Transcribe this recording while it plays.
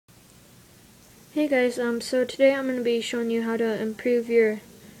Hey guys, so today I'm going to be showing you how to improve your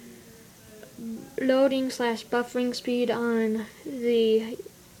loading/buffering speed on the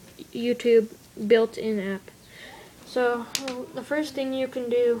YouTube built-in app. So the first thing you can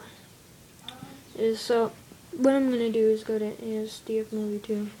do is, what I'm going to do is go to ASDF Movie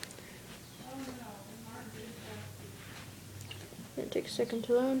 2. It takes a second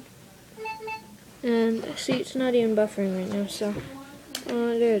to load. And see, it's not even buffering right now, so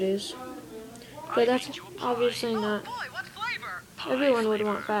there it is. But that's obviously not. Everyone would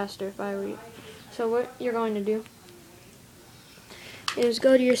want faster if I were you. So what you're going to do is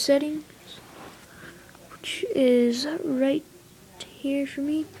go to your settings, which is right here for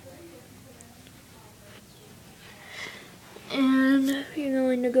me. And you're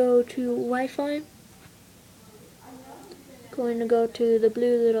going to go to Wi-Fi. Going to go to the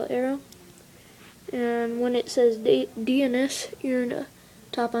blue little arrow. And when it says DNS, you're going to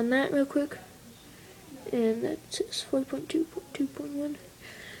tap on that real quick. And that says 4.2.2.1.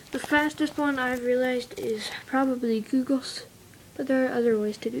 The fastest one I've realized is probably Google's, but there are other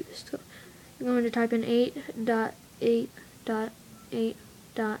ways to do this. So you're going to type in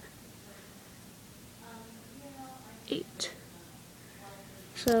 8.8.8.8.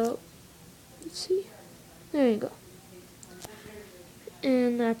 So let's see. There you go.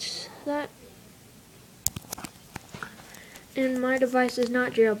 And that's that. And my device is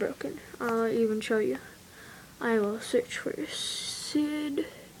not jailbroken. I'll even show you. I will search for Cydia.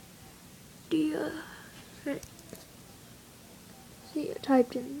 Right. See, I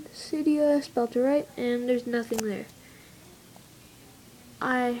typed in Cydia, spelled it right, and there's nothing there.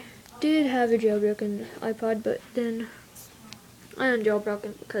 I did have a jailbroken iPod, but then I unjailbroke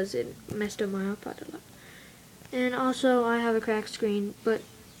it because it messed up my iPod a lot. And also, I have a cracked screen, but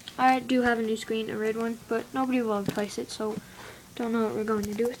I do have a new screen, a red one, but nobody will replace it, so don't know what we're going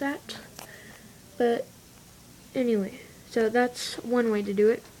to do with that. But anyway, so that's one way to do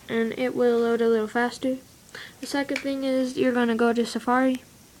it, and it will load a little faster. The second thing is you're going to go to Safari.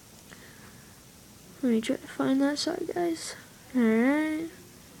 Let me try to find that, sorry guys. Alright,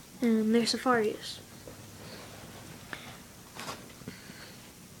 and there Safari is.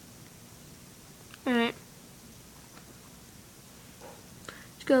 Alright.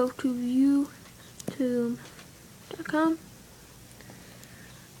 Let's go to youtube.com.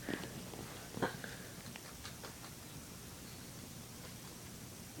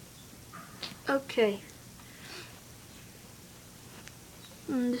 Okay.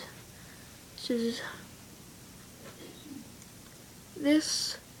 And this is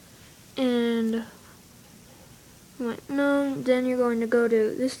this, and no, then you're going to go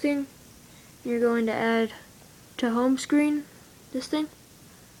to this thing. You're going to add to home screen this thing,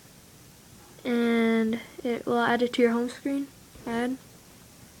 and it will add it to your home screen. Add.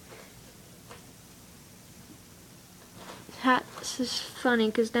 This is funny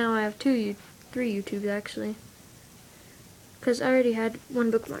because now I have three YouTubes actually, because I already had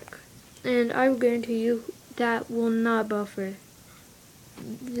one bookmark, and I will guarantee you that will not buffer.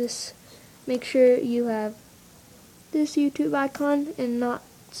 This, make sure you have this YouTube icon and not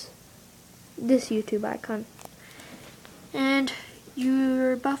this YouTube icon, and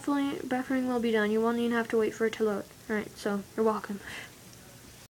your buffering will be done. You won't even have to wait for it to load. Alright, so you're welcome.